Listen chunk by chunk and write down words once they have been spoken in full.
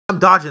I'm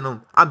dodging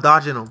him. I'm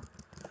dodging him.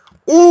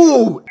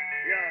 Ooh!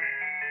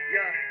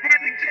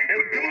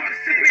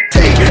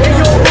 Hey,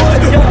 yo,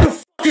 what the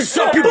fuck is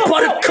up, you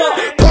buttercup?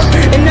 Park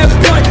in that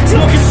blunt,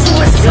 smoking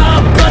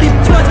suicide, bloody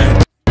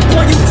blunt.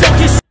 Boy, you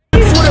talking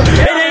shit for them,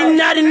 it ain't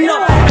not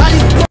enough. How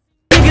these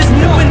niggas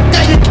moving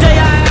day to day,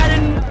 I had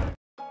enough.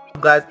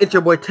 Guys, it's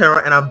your boy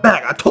Terra, and I'm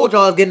back. I told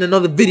y'all I was getting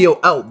another video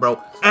out, bro.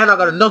 And I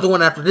got another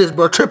one after this,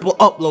 bro. Triple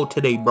upload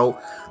today, bro.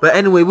 But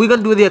anyway, we're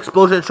gonna do the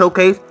explosion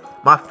showcase.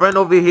 My friend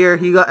over here,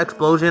 he got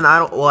explosion.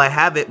 I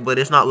have it, but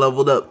it's not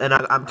leveled up, and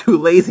I'm too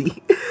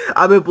lazy.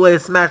 I've been playing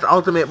Smash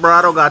Ultimate, bro.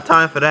 I don't got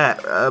time for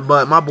that.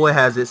 But my boy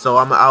has it, so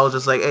I was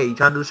just like, hey, you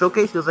trying to do the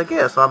showcase? He was like,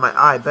 yeah. So I'm like,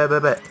 alright,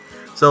 bet.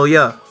 So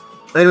yeah.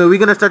 Anyway, we're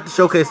gonna start the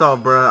showcase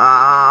off, bro.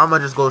 I'm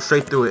gonna just go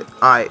straight through it.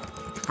 Alright,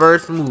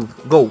 first move,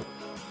 go.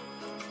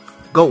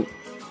 Go.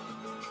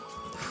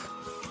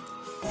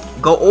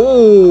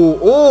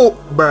 Oh,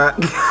 bruh.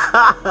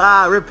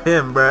 Rip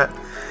him, bruh.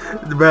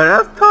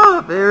 Bruh, that's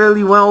tough. It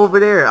really went over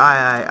there.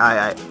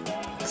 Alright.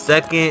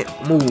 Second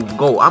move,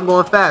 go. I'm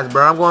going fast,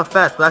 bro. I'm going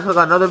fast. But I still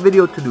got another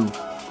video to do.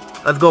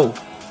 Let's go.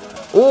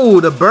 Oh,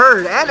 the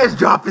bird. And it's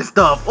dropping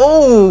stuff.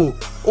 Oh,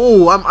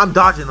 I'm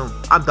dodging him.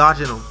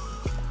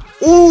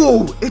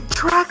 Oh, it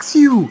tracks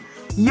you.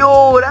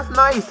 Yo, that's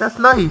nice.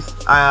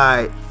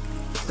 Alright.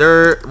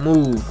 Third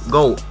move,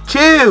 go.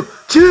 Chill.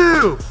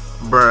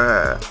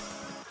 Bruh.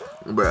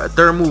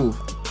 Third move.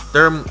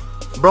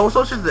 Bro,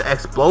 so it's just the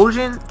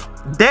explosion?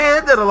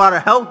 Damn, that did a lot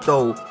of health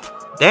though.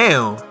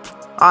 Damn.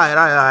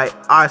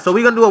 Alright, so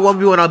we gonna do a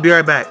 1v1. I'll be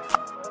right back.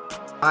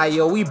 Alright,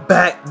 yo, we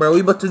back, bro. We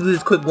about to do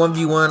this quick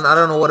 1v1. I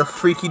don't know what a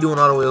freak he doing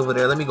all the way over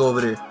there. Let me go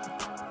over there.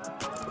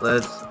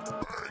 Let's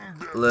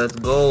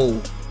go.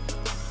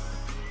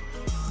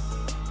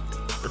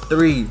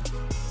 3,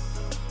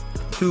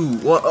 2,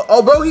 1.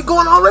 Oh, bro, he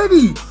going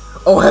already.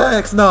 Oh,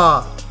 heck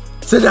nah.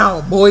 Sit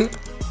down, boy.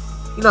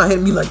 You're not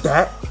hitting me like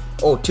that.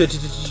 Oh,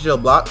 chill,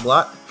 block.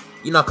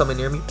 You're not coming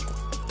near me.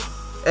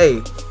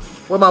 Hey,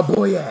 where my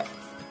boy at?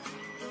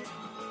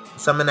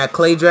 Summon that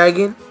clay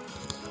dragon.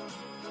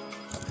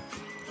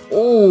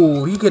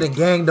 Oh, he getting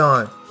ganged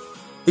on.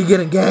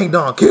 Kieran,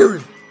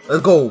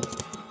 let's go.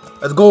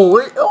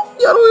 Where? Oh,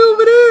 the other way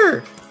over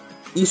there.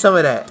 Eat some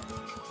of that,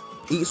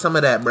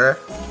 bruh.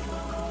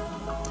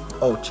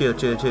 Oh, chill.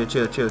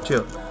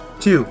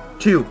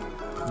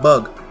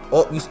 Bug.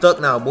 Oh, you stuck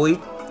now, boy.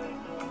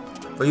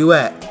 Where you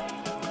at?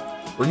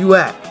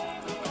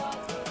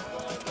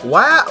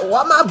 Why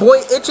my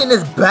boy itching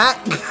his back?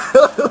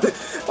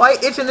 Why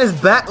he itching his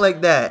back like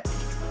that?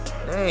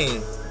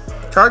 Dang.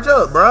 Charge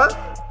up, bruh.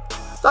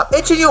 Stop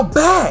itching your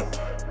back.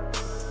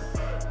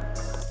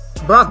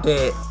 Bro, I'm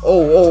dead.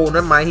 Oh,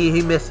 never mind.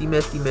 He missed.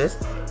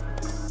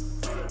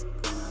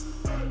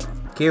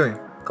 Kieran,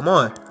 come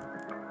on.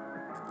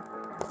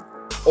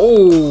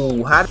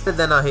 Oh, how did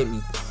that not hit me?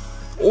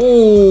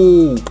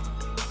 Oh,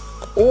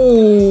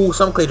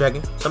 some clay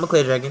dragon.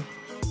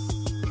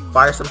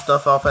 Fire some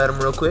stuff off at him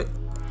real quick.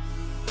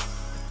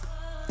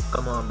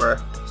 Come on, bruh.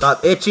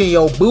 Stop itching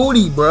your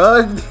booty,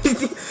 bruh.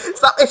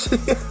 Stop itching.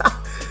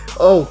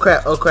 Oh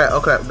crap.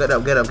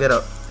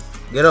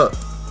 Get up.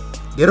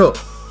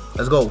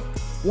 Let's go.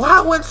 Why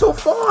I went so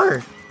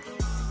far?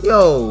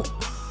 Yo.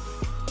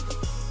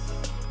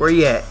 Where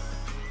you at?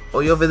 Oh,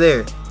 you over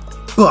there.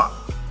 Bah.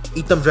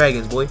 Eat them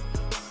dragons, boy.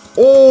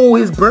 Oh,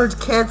 his birds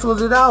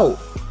canceled it out.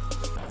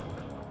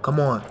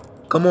 Come on,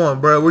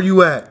 bruh. Where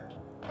you at,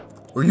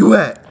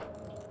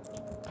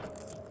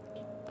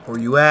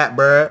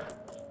 bruh?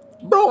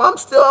 Bro, I'm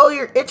still out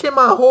here itching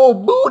my whole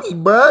booty,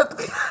 bruh.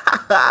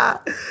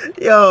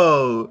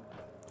 Yo.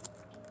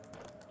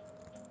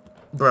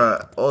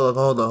 Bruh,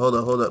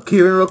 hold up.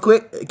 Kieran, real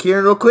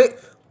quick.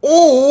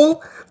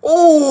 Oh.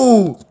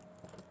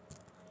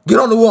 Get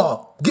on the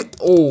wall.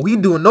 Oh, he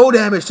doing no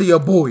damage to your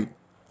boy.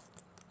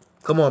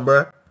 Come on,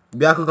 bruh.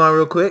 Byakugan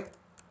real quick.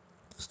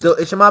 Still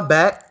itching my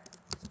back.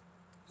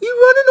 He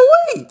running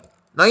away.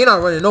 No, you're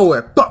not running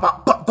nowhere.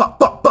 Bop.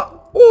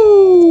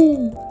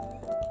 Ooh.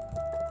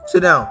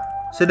 Sit down.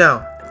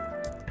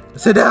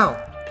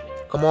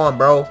 Come on,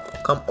 bro.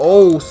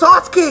 Oh,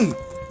 Sasuke.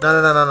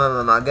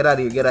 No. Get out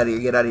of here.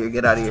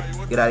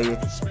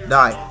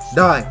 Die.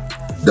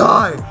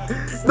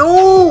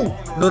 No.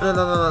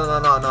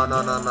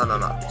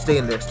 Stay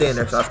in there,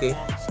 Sasuke.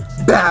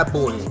 Bad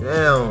boy.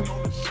 Damn.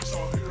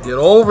 Get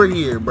over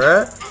here,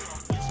 bruh.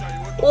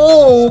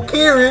 Oh,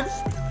 Kieran.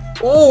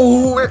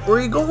 Oh, where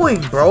you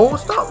going, bro?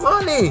 Stop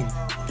running.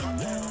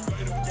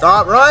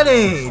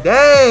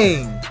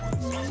 Dang.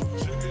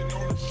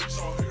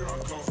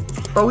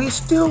 Bro, he's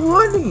still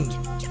running.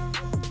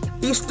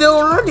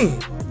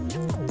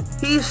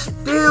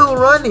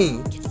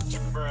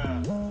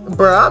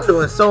 Bruh, I'm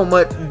doing so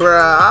much,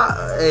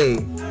 bruh. Hey,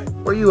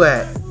 where you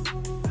at,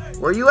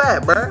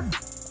 bruh?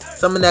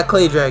 Summon that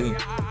clay dragon.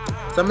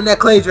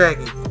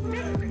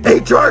 Hey,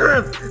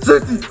 Dragon!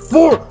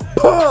 64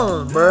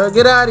 pounds, bruh.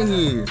 Get out of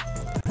here.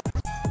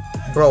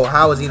 Bro,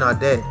 how is he not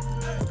dead?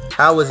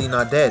 How did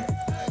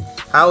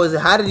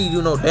he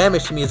do no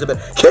damage to me?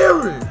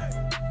 Kieran!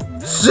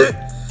 Sit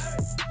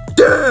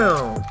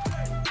down!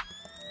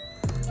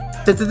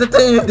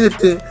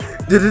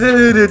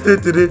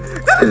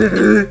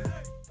 Bro,